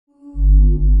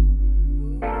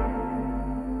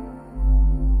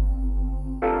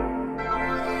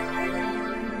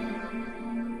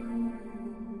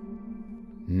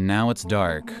Now It's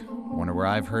Dark. Wonder where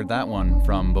I've heard that one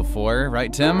from before,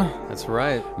 right, Tim? That's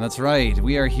right. That's right.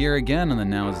 We are here again on the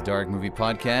Now It's Dark movie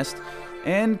podcast.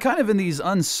 And kind of in these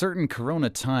uncertain corona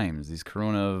times, these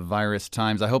coronavirus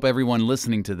times, I hope everyone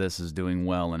listening to this is doing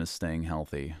well and is staying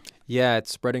healthy. Yeah,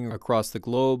 it's spreading across the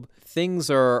globe. Things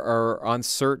are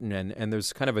uncertain, and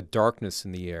there's kind of a darkness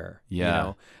in the air. Yeah. You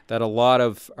know, that a lot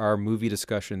of our movie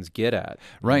discussions get at.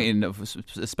 Right, and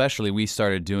especially we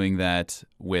started doing that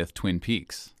with Twin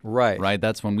Peaks. Right. Right,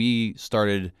 that's when we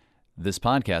started this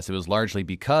podcast. It was largely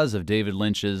because of David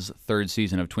Lynch's third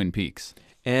season of Twin Peaks.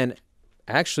 And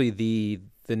actually, the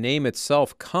name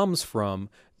itself comes from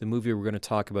the movie we're going to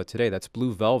talk about today. That's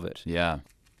Blue Velvet. Yeah.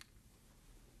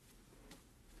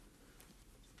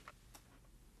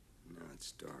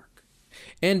 It's dark.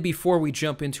 And before we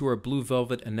jump into our Blue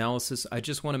Velvet analysis, I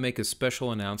just want to make a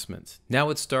special announcement. Now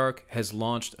It's Dark has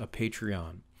launched a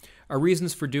Patreon. Our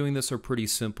reasons for doing this are pretty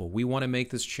simple. We want to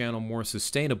make this channel more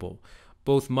sustainable.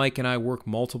 Both Mike and I work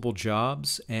multiple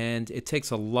jobs, and it takes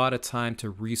a lot of time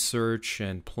to research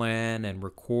and plan and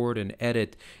record and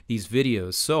edit these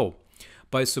videos. So,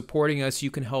 by supporting us,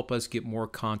 you can help us get more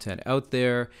content out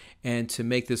there and to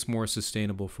make this more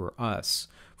sustainable for us.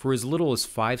 For as little as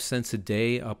 5 cents a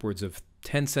day, upwards of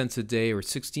 10 cents a day or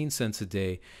 16 cents a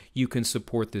day, you can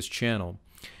support this channel.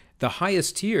 The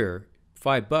highest tier,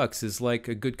 $5, is like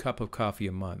a good cup of coffee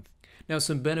a month. Now,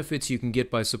 some benefits you can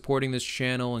get by supporting this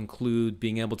channel include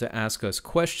being able to ask us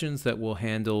questions that we'll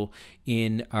handle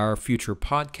in our future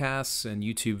podcasts and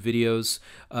YouTube videos.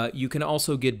 You can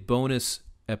also get bonus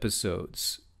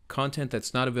episodes, content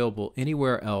that's not available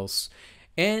anywhere else.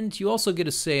 And you also get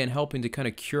a say in helping to kind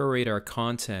of curate our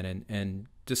content and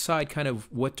decide kind of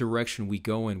what direction we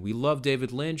go in. We love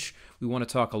David Lynch. We want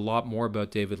to talk a lot more about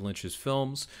David Lynch's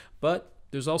films, but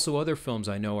there's also other films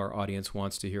I know our audience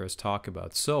wants to hear us talk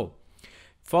about. So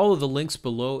follow the links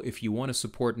below if you want to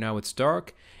support Now It's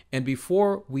Dark. And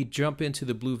before we jump into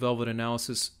the Blue Velvet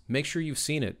analysis, make sure you've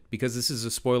seen it, because this is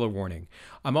a spoiler warning.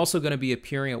 I'm also going to be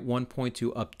appearing at one point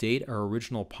to update our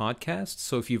original podcast.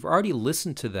 So if you've already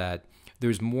listened to that,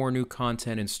 there's more new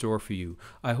content in store for you.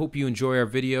 I hope you enjoy our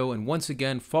video, and once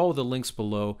again, follow the links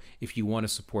below if you want to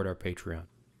support our Patreon.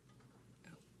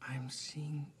 I'm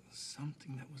seeing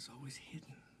something that was always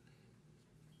hidden.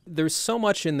 There's so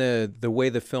much in the way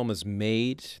the film is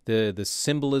made, the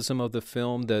symbolism of the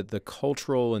film, the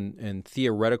cultural and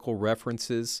theoretical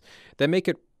references that make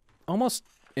it almost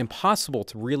impossible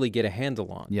to really get a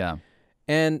handle on. Yeah.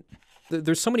 And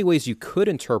there's so many ways you could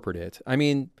interpret it. I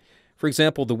mean, for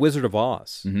example, The Wizard of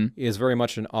Oz is very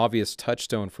much an obvious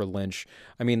touchstone for Lynch.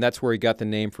 I mean, that's where he got the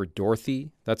name for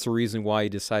Dorothy. That's the reason why he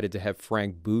decided to have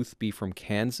Frank Booth be from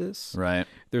Kansas. Right.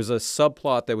 There's a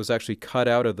subplot that was actually cut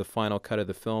out of the final cut of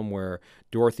the film where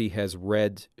Dorothy has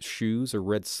red shoes or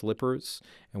red slippers,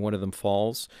 and one of them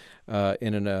falls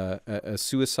in a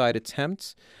suicide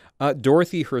attempt.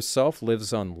 Dorothy herself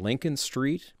lives on Lincoln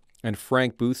Street, and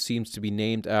Frank Booth seems to be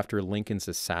named after Lincoln's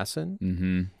assassin.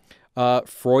 Mm-hmm.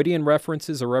 Freudian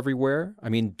references are everywhere. I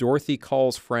mean, Dorothy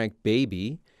calls Frank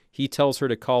baby. He tells her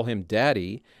to call him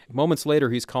daddy. Moments later,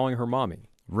 he's calling her mommy.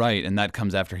 Right, and that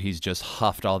comes after he's just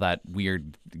huffed all that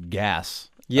weird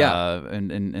gas. Yeah.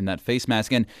 And that face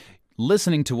mask. And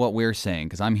listening to what we're saying,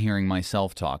 because I'm hearing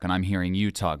myself talk and I'm hearing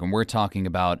you talk, and we're talking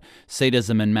about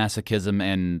sadism and masochism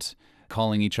and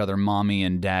calling each other mommy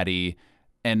and daddy.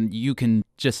 And you can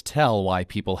just tell why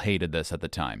people hated this at the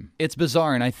time. It's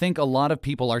bizarre, and I think a lot of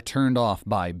people are turned off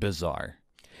by bizarre.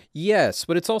 Yes,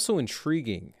 but it's also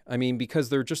intriguing. I mean, because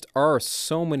there just are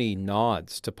so many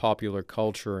nods to popular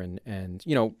culture and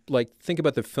you know, like think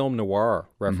about the film noir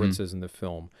references in the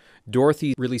film.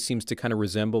 Dorothy really seems to kind of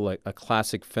resemble a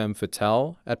classic femme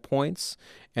fatale at points.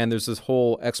 And there's this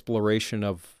whole exploration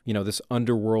of, you know, this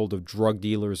underworld of drug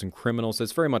dealers and criminals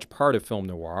that's very much part of film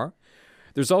noir.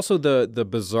 There's also the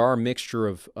bizarre mixture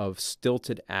of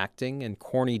stilted acting and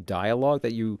corny dialogue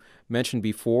that you mentioned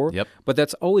before. Yep. But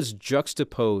that's always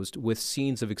juxtaposed with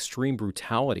scenes of extreme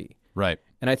brutality. Right.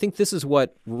 And I think this is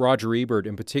what Roger Ebert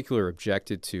in particular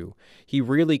objected to. He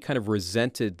really kind of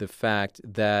resented the fact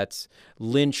that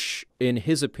Lynch, in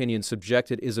his opinion,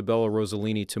 subjected Isabella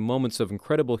Rossellini to moments of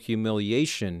incredible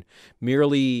humiliation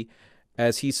merely,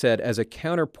 as he said, as a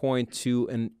counterpoint to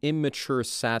an immature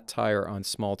satire on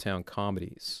small-town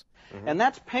comedies. And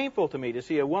that's painful to me to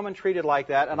see a woman treated like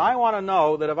that, and I want to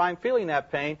know that if I'm feeling that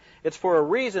pain, it's for a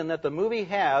reason that the movie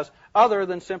has other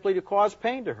than simply to cause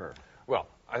pain to her. Well,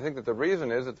 I think that the reason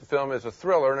is that the film is a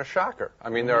thriller and a shocker. I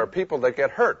mean, there are people that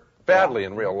get hurt badly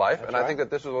in real life, and I think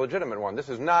that this is a legitimate one. This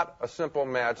is not a simple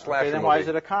mad slasher Okay, then movie. why is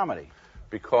it a comedy?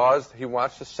 because he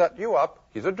wants to set you up.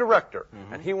 He's a director,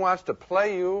 and he wants to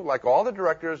play you like all the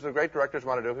directors, the great directors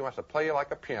want to do. He wants to play you like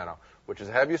a piano, which is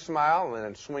have you smile and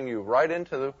then swing you right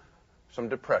into some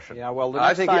depression. Yeah, well, the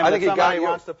next time that somebody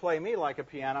wants to play me like a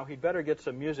piano, he'd better get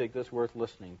some music that's worth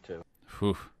listening to.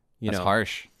 Whew, that's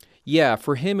harsh. Yeah,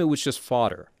 for him it was just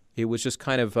fodder. It was just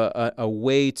kind of a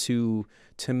way to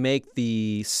make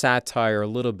the satire a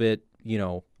little bit,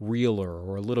 realer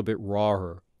or a little bit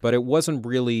rawer. But it wasn't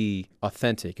really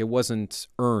authentic. It wasn't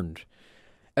earned.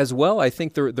 As well, I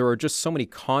think there are just so many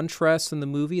contrasts in the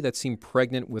movie that seem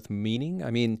pregnant with meaning.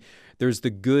 I mean, there's the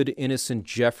good, innocent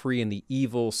Jeffrey and the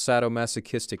evil,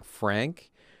 sadomasochistic Frank,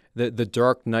 the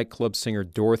dark nightclub singer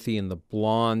Dorothy and the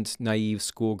blonde, naive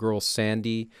schoolgirl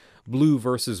Sandy. Blue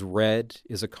versus red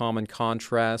is a common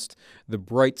contrast. The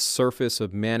bright surface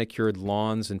of manicured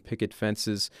lawns and picket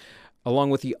fences,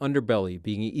 along with the underbelly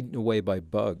being eaten away by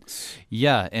bugs.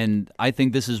 Yeah, and I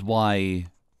think this is why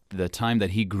the time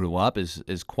that he grew up is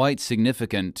quite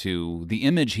significant to the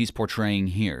image he's portraying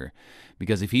here.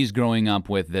 Because if he's growing up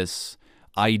with this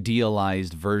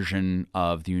idealized version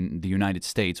of the United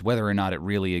States, whether or not it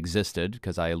really existed,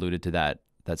 because I alluded to that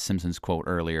Simpsons quote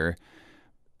earlier,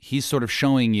 he's sort of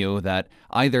showing you that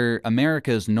either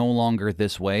America is no longer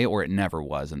this way or it never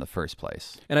was in the first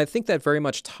place. And I think that very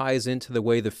much ties into the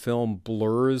way the film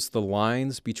blurs the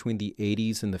lines between the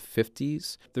 80s and the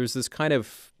 50s. There's this kind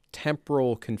of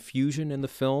temporal confusion in the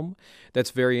film that's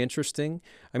very interesting.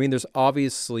 I mean, there's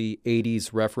obviously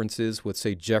 80s references with,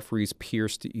 say, Jeffrey's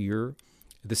pierced ear,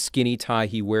 the skinny tie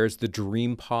he wears, the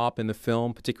dream pop in the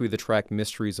film, particularly the track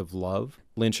Mysteries of Love.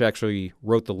 Lynch actually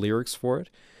wrote the lyrics for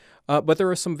it. But there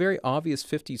are some very obvious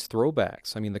 50s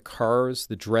throwbacks. I mean, the cars,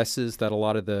 the dresses that a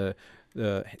lot of the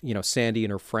Sandy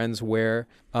and her friends wear,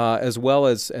 as well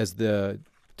as the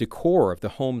decor of the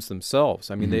homes themselves.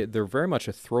 I mean, they're very much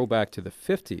a throwback to the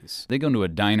 50s. They go into a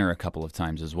diner a couple of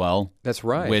times as well. That's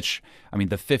right. Which, I mean,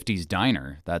 the 50s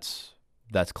diner, that's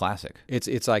classic. It's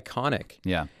iconic.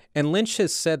 Yeah. And Lynch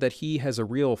has said that he has a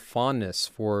real fondness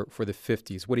for the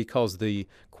 50s, what he calls the,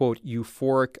 quote,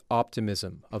 euphoric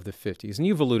optimism of the 50s. And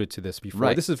you've alluded to this before.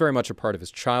 Right. This is very much a part of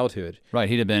his childhood. Right.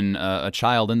 He'd have been a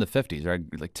child in the 50s, right?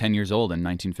 Like 10 years old in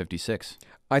 1956.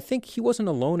 I think he wasn't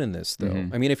alone in this, though.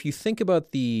 I mean, if you think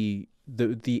about the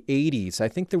 80s, I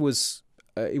think there was...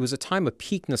 it was a time of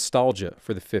peak nostalgia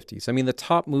for the 50s. I mean, the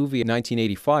top movie in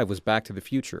 1985 was Back to the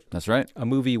Future. That's right. A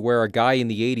movie where a guy in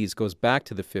the 80s goes back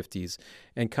to the 50s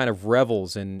and kind of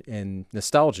revels in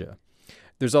nostalgia.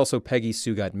 There's also Peggy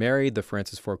Sue Got Married, the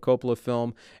Francis Ford Coppola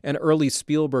film, and early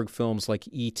Spielberg films like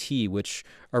E.T., which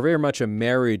are very much a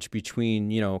marriage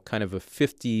between, kind of a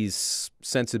 50s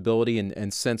sensibility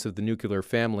and sense of the nuclear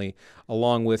family,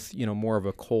 along with, more of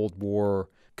a Cold War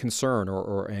concern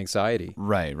or anxiety.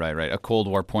 Right. A Cold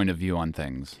War point of view on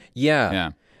things.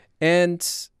 Yeah. And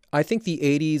I think the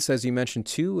 80s, as you mentioned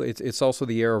too, it's also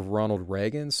the era of Ronald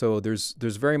Reagan. So there's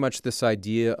very much this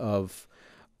idea of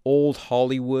old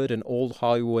Hollywood, an old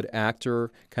Hollywood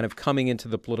actor kind of coming into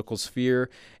the political sphere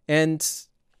and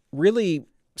really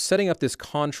setting up this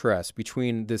contrast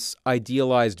between this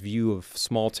idealized view of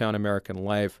small-town American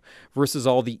life versus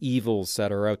all the evils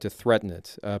that are out to threaten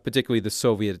it, particularly the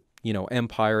Soviet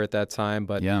empire at that time,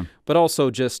 but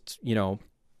also just,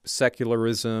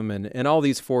 secularism and all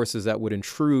these forces that would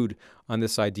intrude on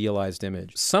this idealized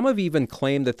image. Some have even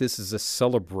claimed that this is a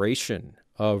celebration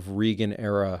of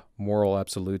Reagan-era moral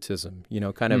absolutism,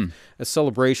 kind of a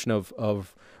celebration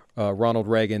of Ronald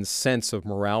Reagan's sense of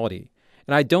morality.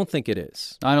 And I don't think it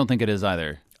is. I don't think it is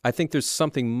either. I think there's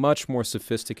something much more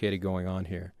sophisticated going on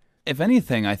here. If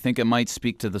anything, I think it might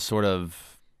speak to the sort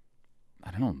of, I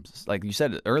don't know, like you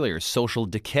said earlier, social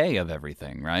decay of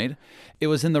everything, right? It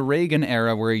was in the Reagan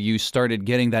era where you started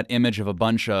getting that image of a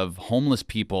bunch of homeless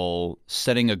people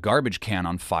setting a garbage can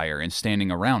on fire and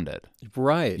standing around it.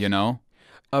 Right.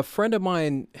 A friend of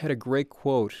mine had a great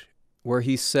quote where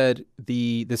he said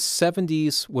the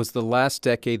 70s was the last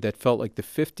decade that felt like the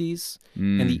 50s,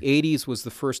 and the 80s was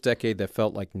the first decade that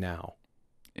felt like now.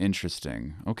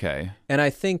 Interesting. Okay. And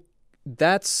I think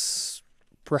that's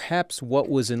perhaps what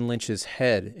was in Lynch's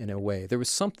head in a way. There was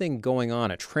something going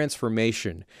on, a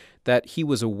transformation that he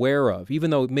was aware of, even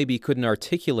though maybe he couldn't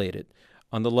articulate it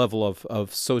on the level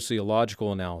of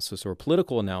sociological analysis or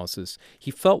political analysis. He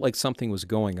felt like something was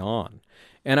going on.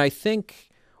 And I think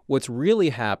what's really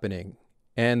happening,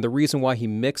 and the reason why he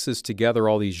mixes together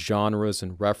all these genres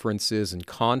and references and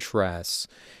contrasts,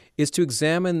 is to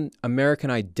examine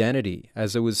American identity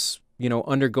as it was,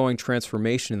 undergoing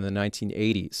transformation in the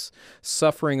 1980s,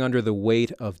 suffering under the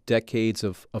weight of decades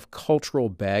of cultural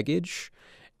baggage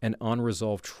and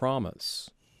unresolved traumas.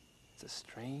 It's a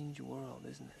strange world,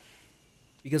 isn't it?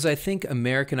 Because I think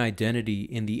American identity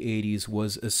in the 80s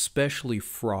was especially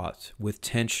fraught with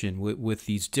tension, with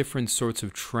these different sorts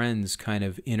of trends kind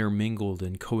of intermingled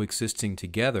and coexisting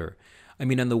together. I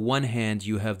mean, on the one hand,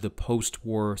 you have the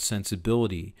post-war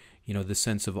sensibility, the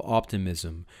sense of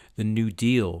optimism, the New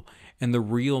Deal, and the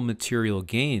real material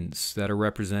gains that are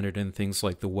represented in things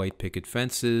like the white picket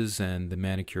fences and the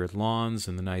manicured lawns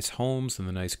and the nice homes and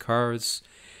the nice cars.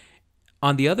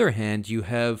 On the other hand, you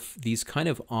have these kind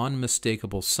of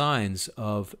unmistakable signs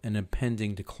of an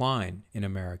impending decline in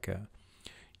America.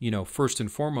 First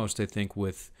and foremost, I think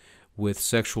with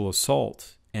sexual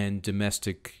assault and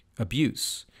domestic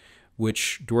abuse,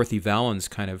 which Dorothy Valens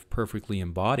kind of perfectly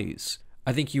embodies.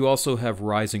 I think you also have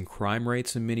rising crime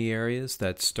rates in many areas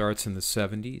that starts in the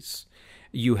 70s.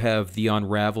 You have the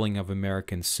unraveling of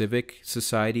American civic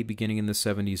society beginning in the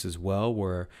 70s as well,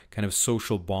 where kind of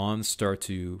social bonds start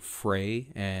to fray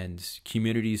and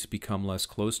communities become less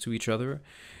close to each other.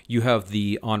 You have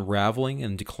the unraveling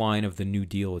and decline of the New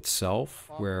Deal itself,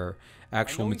 where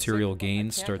actual material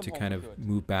gains start to kind of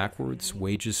move backwards,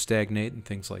 wages stagnate, and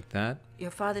things like that.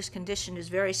 Your father's condition is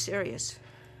very serious.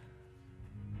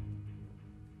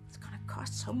 It's going to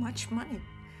cost so much money.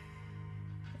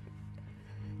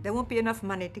 There won't be enough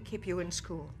money to keep you in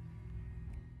school.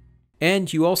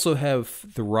 And you also have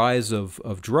the rise of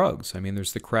drugs. I mean,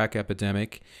 there's the crack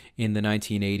epidemic in the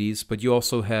 1980s, but you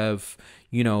also have,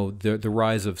 the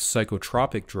rise of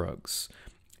psychotropic drugs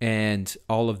and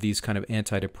all of these kind of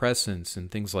antidepressants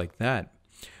and things like that,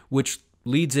 which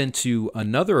leads into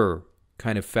another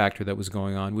kind of factor that was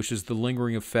going on, which is the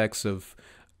lingering effects of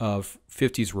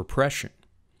 50s repression,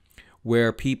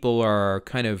 where people are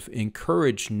kind of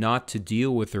encouraged not to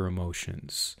deal with their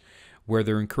emotions, where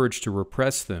they're encouraged to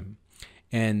repress them.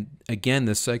 And again,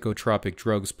 the psychotropic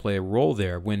drugs play a role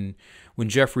there. When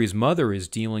Jeffrey's mother is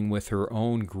dealing with her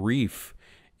own grief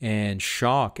and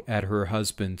shock at her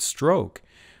husband's stroke,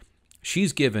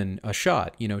 she's given a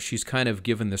shot. She's kind of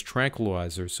given this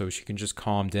tranquilizer so she can just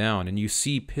calm down. And you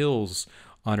see pills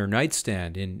on her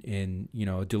nightstand in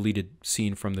a deleted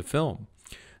scene from the film.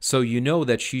 So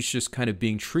that she's just kind of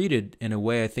being treated in a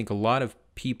way I think a lot of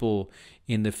people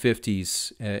in the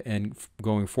 50s and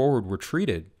going forward were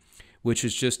treated, which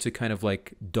is just to kind of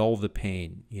like dull the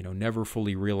pain, never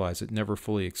fully realize it, never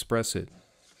fully express it.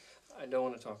 I don't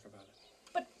want to talk about it.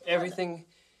 But everything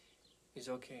is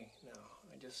okay now.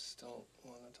 I just don't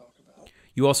want to talk about it.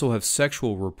 You also have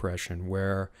sexual repression,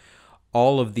 where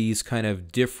all of these kind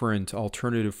of different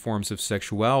alternative forms of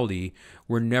sexuality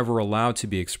were never allowed to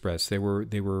be expressed. They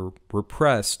were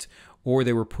repressed, or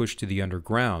they were pushed to the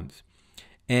underground.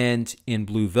 And in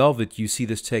Blue Velvet, you see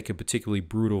this take a particularly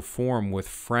brutal form with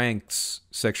Frank's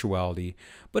sexuality,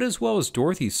 but as well as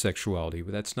Dorothy's sexuality,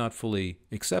 but that's not fully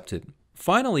accepted.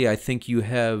 Finally, I think you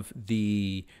have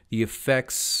the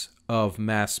effects of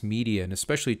mass media, and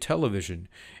especially television,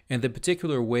 and the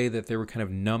particular way that they were kind of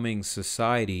numbing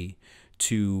society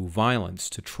to violence,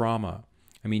 to trauma.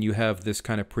 I mean, you have this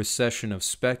kind of procession of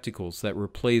spectacles that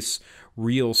replace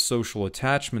real social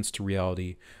attachments to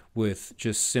reality with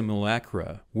just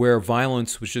simulacra, where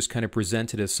violence was just kind of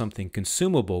presented as something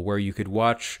consumable, where you could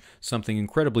watch something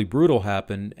incredibly brutal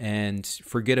happen and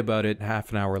forget about it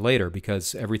half an hour later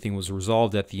because everything was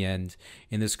resolved at the end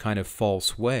in this kind of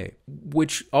false way,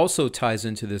 which also ties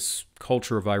into this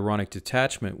culture of ironic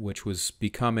detachment, which was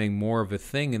becoming more of a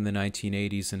thing in the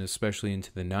 1980s and especially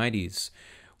into the 90s,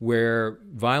 where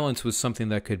violence was something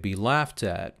that could be laughed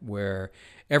at, where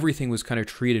everything was kind of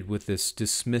treated with this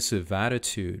dismissive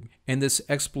attitude. And this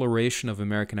exploration of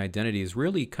American identity is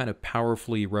really kind of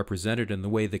powerfully represented in the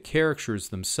way the characters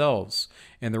themselves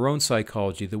and their own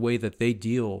psychology, the way that they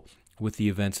deal with the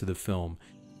events of the film.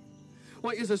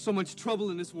 Why is there so much trouble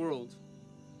in this world?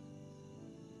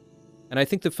 And I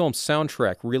think the film's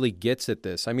soundtrack really gets at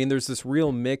this. I mean, there's this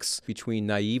real mix between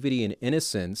naivety and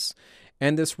innocence,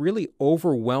 and this really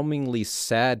overwhelmingly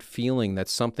sad feeling that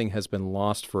something has been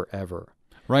lost forever.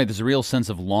 Right, there's a real sense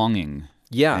of longing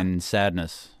and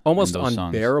sadness. Almost in those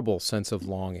unbearable songs. Sense of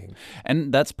longing.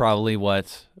 And that's probably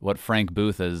what Frank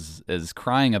Booth is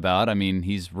crying about. I mean,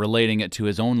 he's relating it to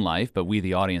his own life, but we,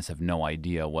 the audience, have no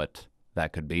idea what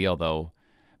that could be, although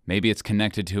maybe it's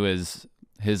connected to his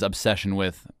obsession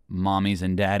with mommies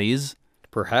and daddies.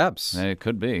 Perhaps. It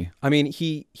could be. I mean,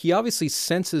 he obviously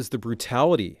senses the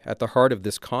brutality at the heart of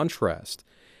this contrast.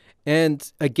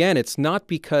 And again, it's not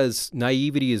because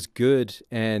naivety is good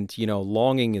and,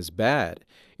 longing is bad.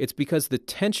 It's because the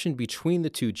tension between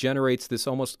the two generates this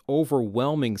almost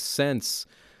overwhelming sense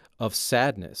of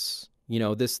sadness.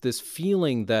 This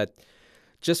feeling that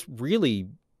just really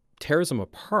tears him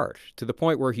apart to the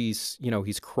point where he's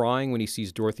crying when he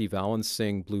sees Dorothy Vallens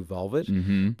sing Blue Velvet.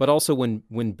 But also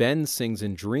when Ben sings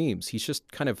in Dreams, he's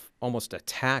just kind of almost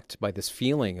attacked by this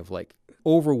feeling of like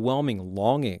overwhelming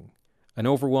longing, an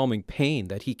overwhelming pain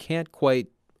that he can't quite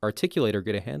articulate or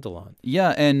get a handle on.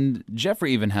 Yeah, and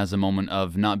Jeffrey even has a moment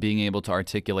of not being able to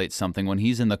articulate something when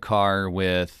he's in the car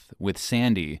with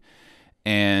Sandy,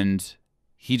 and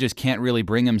he just can't really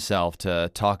bring himself to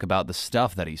talk about the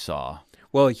stuff that he saw.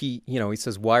 Well, he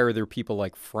says, why are there people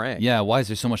like Frank? Yeah, why is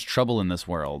there so much trouble in this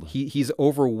world? He's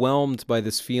overwhelmed by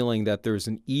this feeling that there's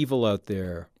an evil out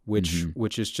there,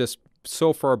 which is just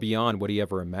so far beyond what he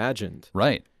ever imagined.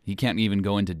 Right. He can't even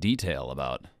go into detail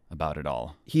about it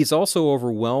all. He's also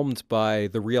overwhelmed by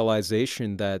the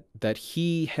realization that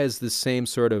he has the same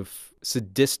sort of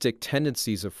sadistic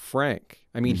tendencies of Frank.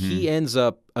 I mean, he ends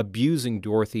up abusing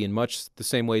Dorothy in much the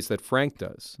same ways that Frank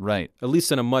does. Right. At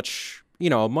least in a much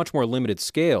more limited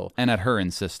scale. And at her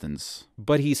insistence.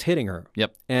 But he's hitting her.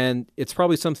 Yep. And it's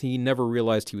probably something he never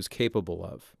realized he was capable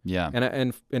of. Yeah.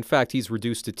 And in fact, he's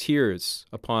reduced to tears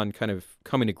upon kind of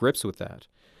coming to grips with that.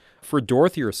 For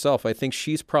Dorothy herself, I think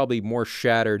she's probably more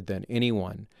shattered than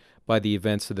anyone by the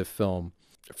events of the film.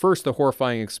 First, the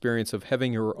horrifying experience of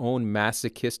having her own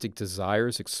masochistic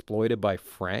desires exploited by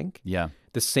Frank. Yeah.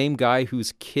 The same guy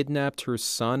who's kidnapped her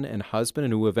son and husband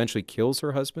and who eventually kills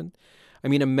her husband. I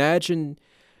mean, imagine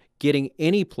getting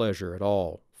any pleasure at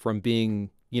all from being,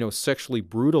 sexually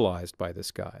brutalized by this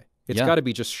guy. It's got to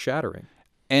be just shattering.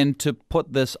 And to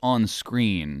put this on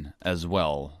screen as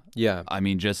well. Yeah. I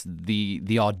mean, just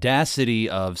the audacity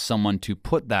of someone to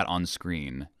put that on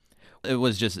screen. It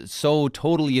was just so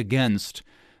totally against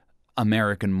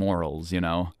American morals,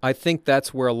 I think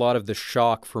that's where a lot of the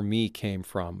shock for me came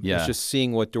from. Yeah. It's just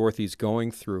seeing what Dorothy's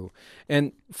going through.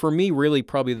 And for me, really,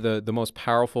 probably the most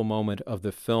powerful moment of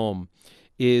the film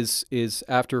is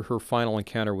after her final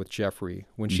encounter with Jeffrey,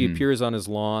 when she appears on his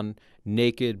lawn,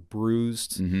 naked,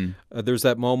 bruised. There's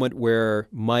that moment where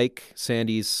Mike,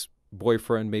 Sandy's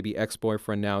boyfriend, maybe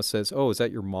ex-boyfriend now, says, "Oh, is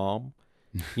that your mom?"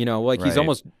 Like he's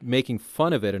almost making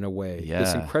fun of it in a way. Yeah.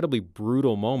 This incredibly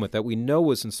brutal moment that we know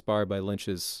was inspired by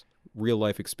Lynch's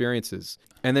real-life experiences.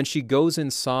 And then she goes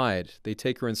inside. They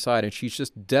take her inside, and she's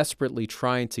just desperately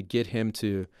trying to get him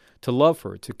to love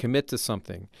her, to commit to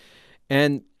something.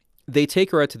 And they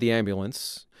take her out to the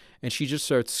ambulance, and she just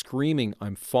starts screaming,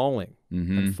 "I'm falling.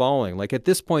 I'm falling." Like at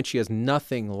this point, she has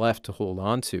nothing left to hold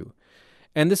on to.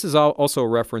 And this is also a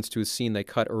reference to a scene they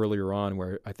cut earlier on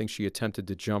where I think she attempted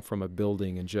to jump from a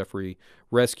building and Jeffrey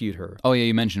rescued her. Oh, yeah,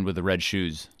 you mentioned with the red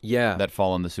shoes. Yeah. That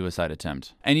fall in the suicide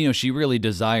attempt. And, she really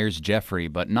desires Jeffrey,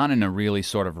 but not in a really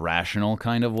sort of rational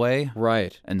kind of way.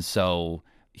 Right. And so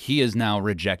he is now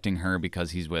rejecting her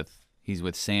because he's with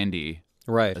Sandy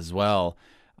as well.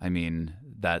 I mean,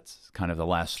 that's kind of the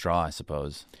last straw, I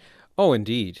suppose. Oh,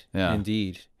 indeed. Yeah.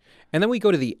 Indeed. And then we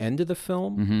go to the end of the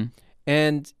film,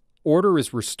 and order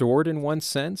is restored in one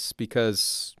sense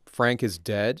because Frank is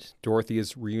dead. Dorothy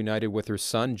is reunited with her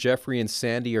son. Jeffrey and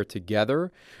Sandy are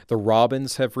together. The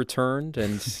Robins have returned,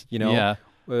 and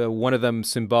one of them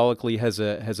symbolically has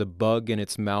a bug in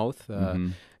its mouth,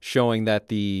 showing that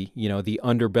the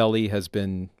underbelly has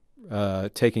been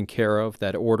taken care of.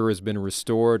 That order has been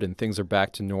restored, and things are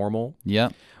back to normal. Yeah,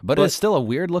 but it's still a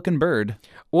weird-looking bird.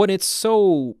 Well, it's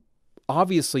so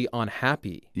obviously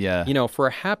unhappy. Yeah. For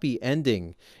a happy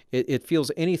ending, it feels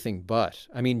anything but.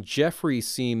 I mean, Jeffrey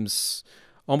seems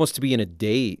almost to be in a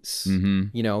daze.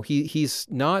 He's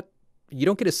not, you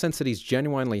don't get a sense that he's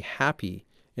genuinely happy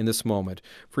in this moment.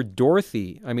 For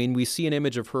Dorothy, I mean, we see an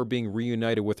image of her being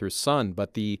reunited with her son,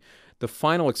 but the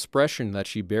final expression that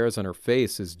she bears on her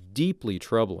face is deeply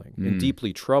troubling and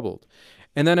deeply troubled.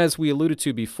 And then, as we alluded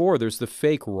to before, there's the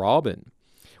fake Robin,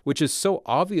 which is so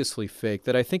obviously fake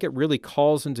that I think it really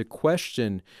calls into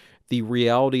question the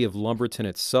reality of Lumberton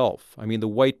itself. I mean, the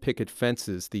white picket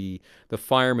fences, the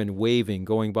firemen waving,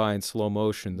 going by in slow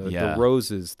motion, the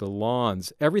roses, the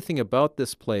lawns, everything about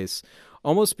this place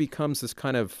almost becomes this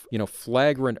kind of,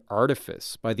 flagrant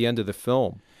artifice by the end of the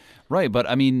film. Right, but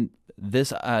I mean,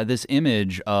 this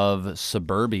image of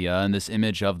suburbia and this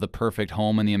image of the perfect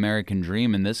home and the American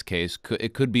dream in this case,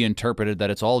 it could be interpreted that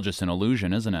it's all just an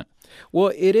illusion, isn't it?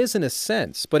 Well, it is in a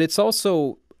sense, but it's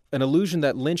also an illusion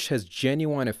that Lynch has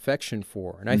genuine affection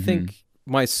for. And I think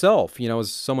myself, as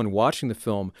someone watching the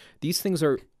film, these things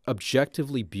are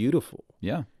objectively beautiful.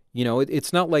 Yeah.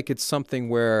 It's not like it's something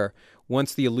where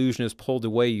once the illusion is pulled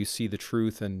away, you see the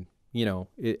truth and,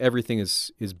 everything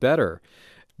is better.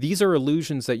 These are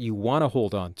illusions that you want to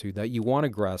hold on to, that you want to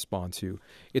grasp onto.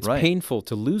 It's painful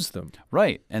to lose them.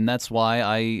 Right. And that's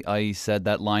why I said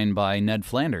that line by Ned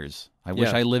Flanders. I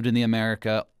wish I lived in the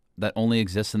America that only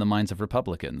exists in the minds of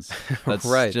Republicans. That's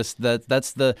Right. just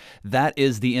that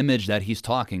is the image that he's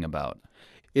talking about.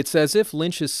 It's as if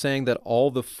Lynch is saying that all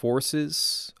the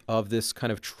forces of this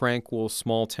kind of tranquil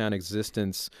small-town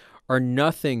existence are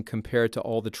nothing compared to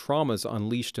all the traumas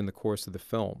unleashed in the course of the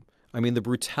film. I mean, the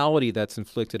brutality that's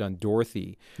inflicted on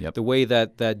Dorothy, Yep. the way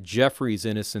that Jeffrey's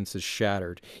innocence is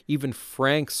shattered, even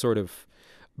Frank's sort of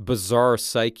bizarre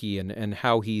psyche and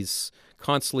how he's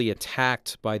constantly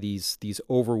attacked by these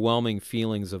overwhelming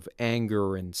feelings of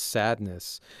anger and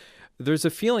sadness. There's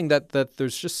a feeling that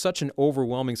there's just such an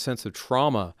overwhelming sense of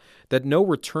trauma that no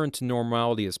return to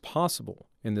normality is possible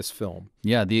in this film.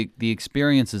 Yeah, the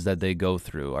experiences that they go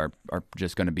through are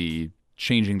just going to be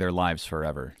changing their lives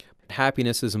forever.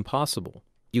 Happiness is impossible.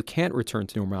 You can't return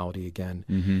to normality again.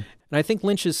 Mm-hmm. And I think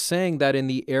Lynch is saying that in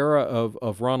the era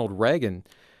of Ronald Reagan,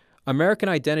 American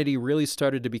identity really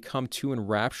started to become too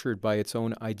enraptured by its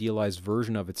own idealized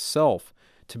version of itself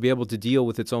to be able to deal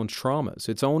with its own traumas,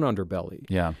 its own underbelly.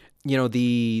 Yeah. You know,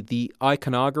 the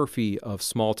iconography of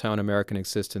small-town American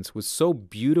existence was so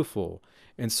beautiful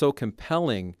and so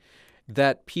compelling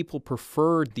that people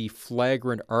preferred the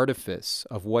flagrant artifice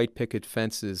of white picket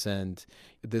fences and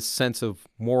this sense of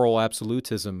moral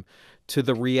absolutism to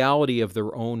the reality of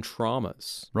their own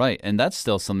traumas. Right. And that's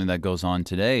still something that goes on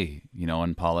today, you know,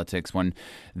 in politics, when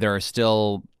there are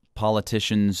still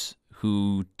politicians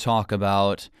who talk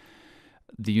about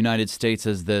the United States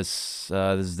as this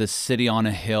city on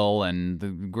a hill and the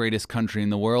greatest country in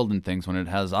the world and things, when it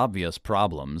has obvious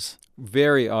problems.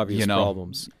 Very obvious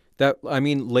problems. That, I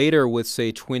mean, later with,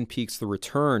 say, Twin Peaks: The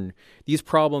Return, these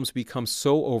problems become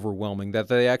so overwhelming that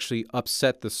they actually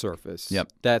upset the surface. Yep.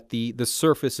 That the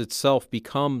surface itself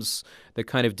becomes the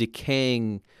kind of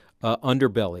decaying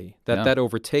underbelly that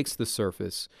overtakes the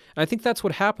surface. And I think that's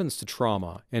what happens to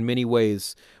trauma in many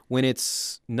ways when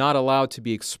it's not allowed to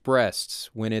be expressed,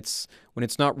 when it's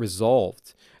not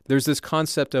resolved. There's this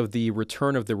concept of the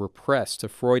return of the repressed, a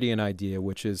Freudian idea,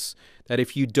 which is that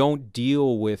if you don't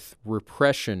deal with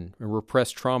repression or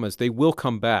repressed traumas, they will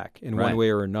come back in one way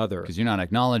or another. Because you're not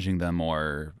acknowledging them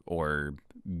or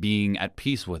being at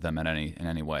peace with them in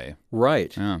any way.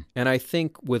 Right. Yeah. And I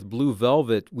think with Blue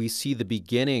Velvet, we see the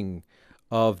beginning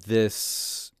of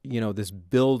this, this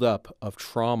buildup of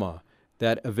trauma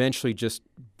that eventually just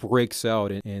breaks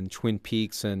out in Twin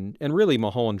Peaks and really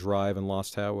Mulholland Drive and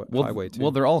Lost Highway too. Well,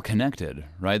 they're all connected,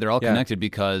 right? They're all connected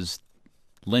because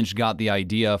Lynch got the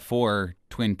idea for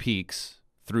Twin Peaks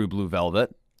through Blue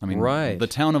Velvet. I mean, the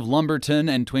town of Lumberton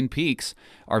and Twin Peaks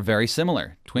are very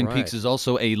similar. Twin Peaks is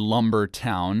also a lumber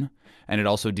town, and it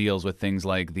also deals with things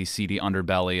like the seedy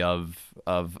underbelly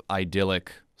of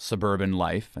idyllic suburban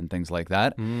life and things like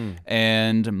that.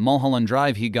 And Mulholland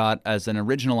Drive he got as an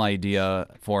original idea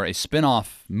for a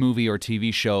spin-off movie or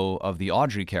TV show of the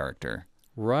Audrey character.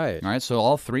 Right. All right, so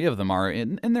all three of them are,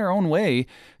 in their own way,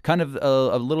 kind of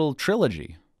a little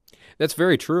trilogy. That's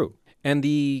very true. And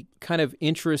the kind of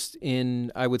interest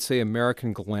in, I would say,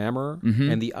 American glamour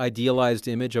and the idealized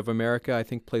image of America, I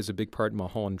think, plays a big part in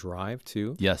Mulholland Drive,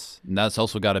 too. Yes, and that's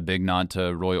also got a big nod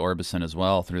to Roy Orbison as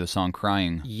well through the song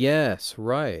Crying. Yes,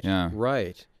 right. Yeah.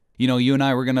 Right. You know, you and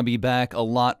I were going to be back a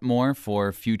lot more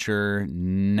for future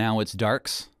Now It's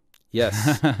Darks.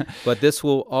 Yes, but this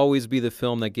will always be the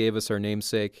film that gave us our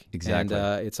namesake. Exactly.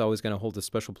 And it's always going to hold a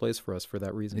special place for us for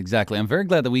that reason. Exactly. I'm very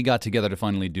glad that we got together to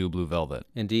finally do Blue Velvet.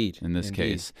 Indeed. In this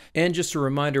case. And just a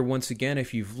reminder once again,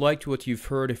 if you've liked what you've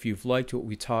heard, if you've liked what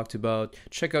we talked about,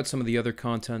 check out some of the other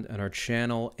content on our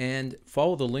channel and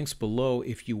follow the links below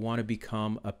if you want to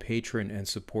become a patron and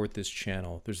support this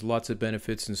channel. There's lots of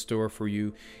benefits in store for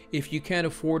you. If you can't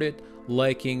afford it,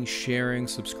 liking, sharing,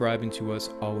 subscribing to us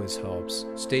always helps.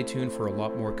 Stay tuned for a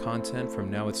lot more content from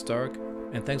Now It's Dark,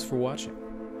 and thanks for watching.